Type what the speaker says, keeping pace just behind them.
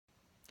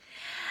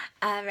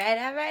All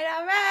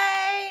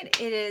right.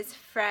 It is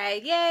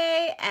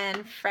Friday,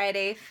 and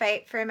Friday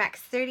Fight for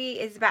Max 30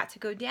 is about to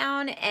go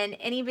down. And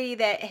anybody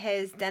that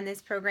has done this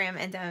program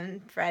and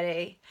done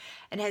Friday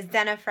and has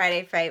done a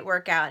Friday Fight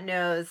workout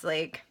knows,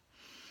 like,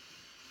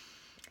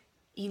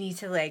 you need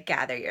to, like,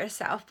 gather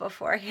yourself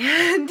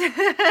beforehand.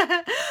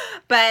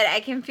 But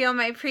I can feel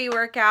my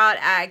pre-workout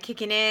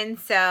kicking in,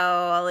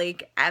 so,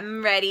 like,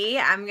 I'm ready.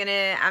 I'm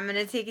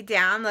gonna take it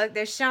down. Look,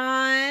 there's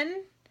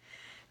Sean.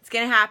 It's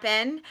gonna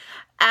happen.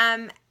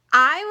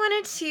 I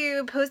wanted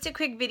to post a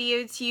quick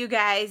video to you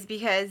guys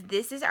because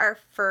this is our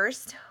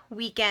first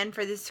weekend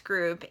for this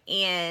group,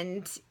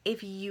 and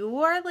if you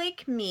are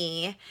like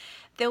me,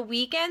 the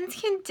weekends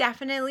can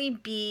definitely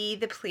be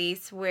the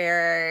place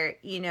where,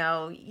 you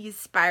know, you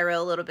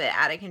spiral a little bit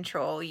out of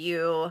control.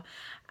 You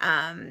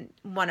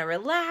want to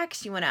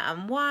relax, you want to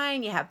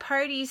unwind, you have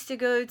parties to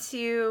go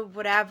to,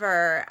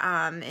 whatever,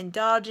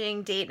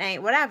 indulging, date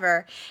night,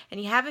 whatever, and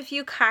you have a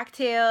few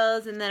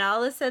cocktails, and then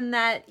all of a sudden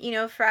that, you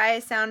know,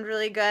 fries sound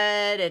really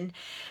good, and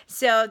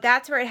so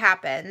that's where it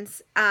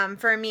happens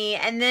for me,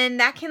 and then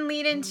that can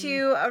lead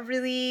into a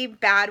really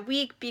bad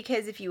week,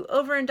 because if you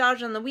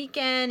overindulge on the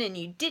weekend and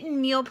you didn't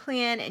meal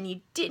plan and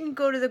you didn't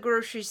go to the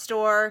grocery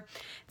store,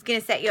 it's going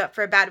to set you up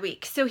for a bad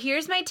week. So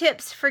here's my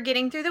tips for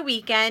getting through the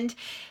weekend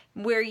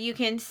where you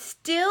can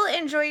still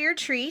enjoy your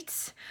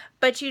treats,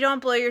 but you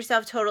don't blow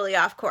yourself totally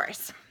off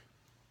course.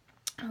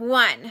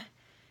 1,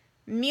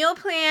 meal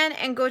plan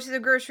and go to the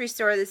grocery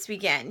store this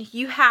weekend.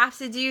 You have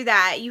to do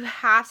that. You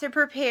have to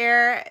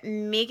prepare,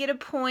 make it a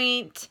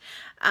point.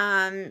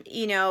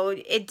 You know,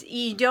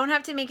 you don't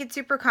have to make it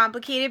super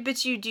complicated,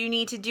 but you do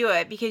need to do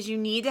it because you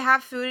need to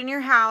have food in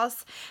your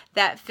house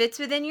that fits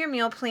within your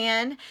meal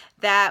plan,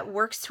 that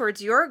works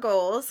towards your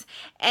goals,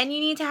 and you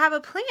need to have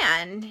a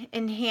plan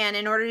in hand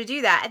in order to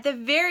do that. At the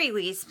very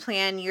least,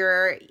 plan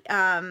your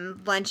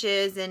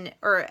lunches,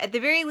 or at the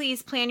very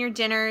least, plan your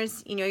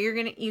dinners. You know,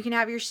 you can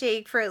have your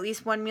shake for at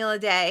least 1 meal a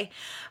day,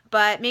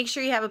 but make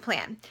sure you have a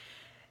plan.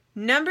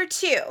 Number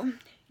 2,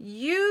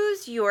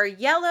 use your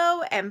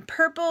yellow and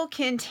purple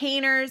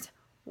containers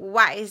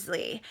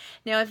wisely.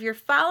 Now, if you're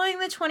following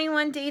the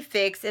 21-day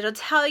fix, it'll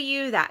tell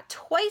you that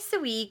twice a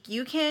week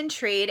you can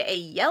trade a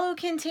yellow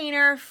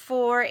container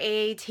for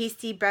a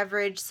tasty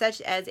beverage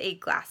such as a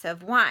glass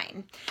of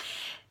wine.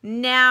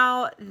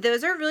 Now,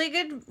 those are really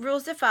good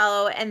rules to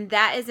follow, and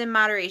that is in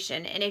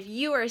moderation. And if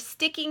you are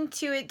sticking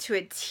to it to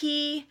a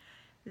T,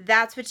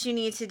 that's what you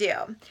need to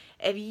do.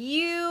 If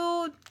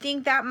you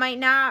think that might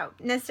not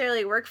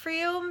necessarily work for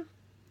you,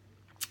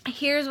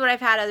 here's what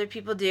I've had other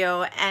people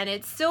do, and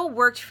it still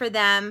worked for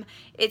them.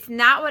 It's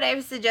not what I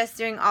would suggest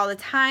doing all the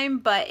time,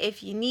 but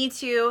if you need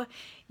to,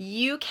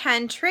 you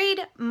can trade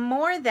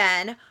more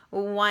than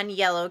 1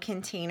 yellow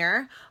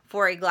container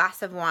for a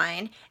glass of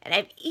wine. And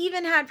I've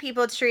even had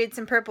people trade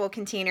some purple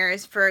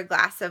containers for a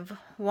glass of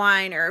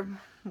wine or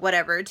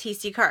whatever,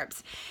 tasty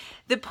carbs.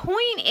 The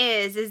point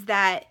is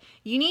that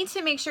you need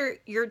to make sure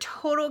your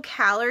total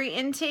calorie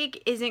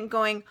intake isn't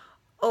going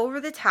over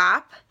the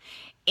top,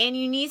 and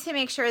you need to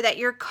make sure that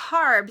your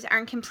carbs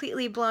aren't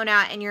completely blown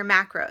out in your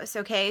macros,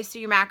 okay? So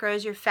your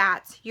macros, your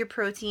fats, your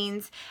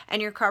proteins,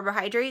 and your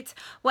carbohydrates,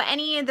 well,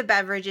 any of the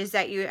beverages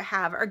that you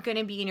have are going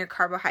to be in your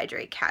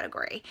carbohydrate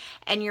category.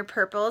 And your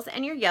purples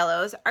and your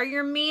yellows are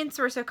your main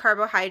source of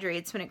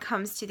carbohydrates when it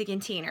comes to the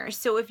containers.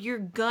 So if you're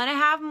going to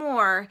have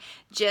more,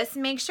 just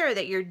make sure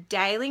that you're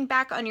dialing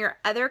back on your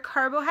other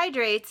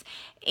carbohydrates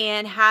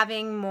and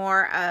having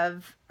more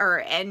of,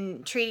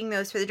 and trading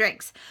those for the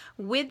drinks.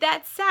 With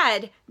that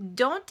said,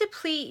 don't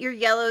deplete your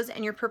yellows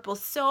and your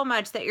purples so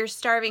much that you're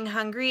starving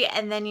hungry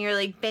and then you're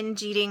like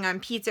binge eating on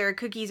pizza or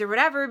cookies or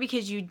whatever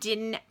because you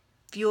didn't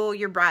fuel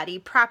your body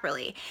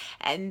properly.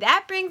 And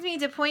that brings me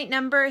to point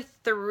number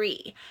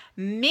 3.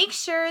 Make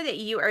sure that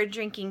you are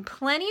drinking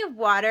plenty of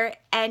water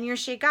and your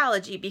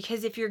Shakeology,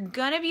 because if you're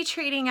gonna be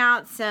trading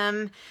out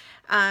some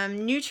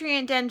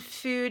nutrient-dense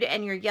food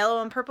and your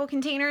yellow and purple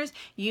containers,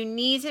 you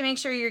need to make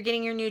sure you're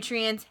getting your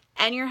nutrients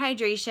and your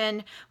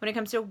hydration when it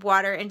comes to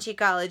water and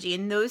Shakeology.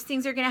 And those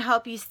things are going to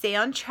help you stay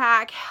on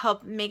track,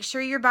 help make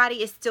sure your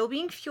body is still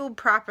being fueled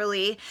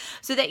properly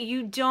so that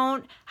you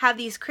don't have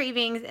these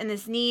cravings and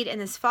this need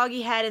and this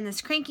foggy head and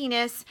this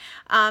crankiness.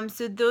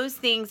 So those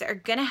things are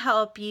going to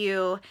help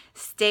you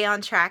stay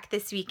on track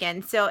this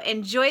weekend. So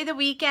enjoy the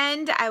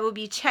weekend. I will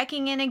be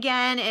checking in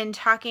again and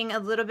talking a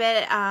little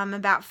bit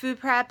about food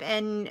prep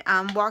and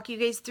walk you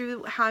guys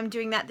through how I'm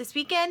doing that this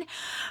weekend.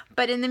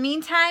 But in the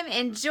meantime,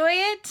 enjoy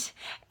it.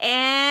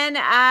 And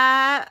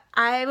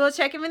I will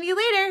check in with you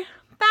later.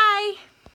 Bye.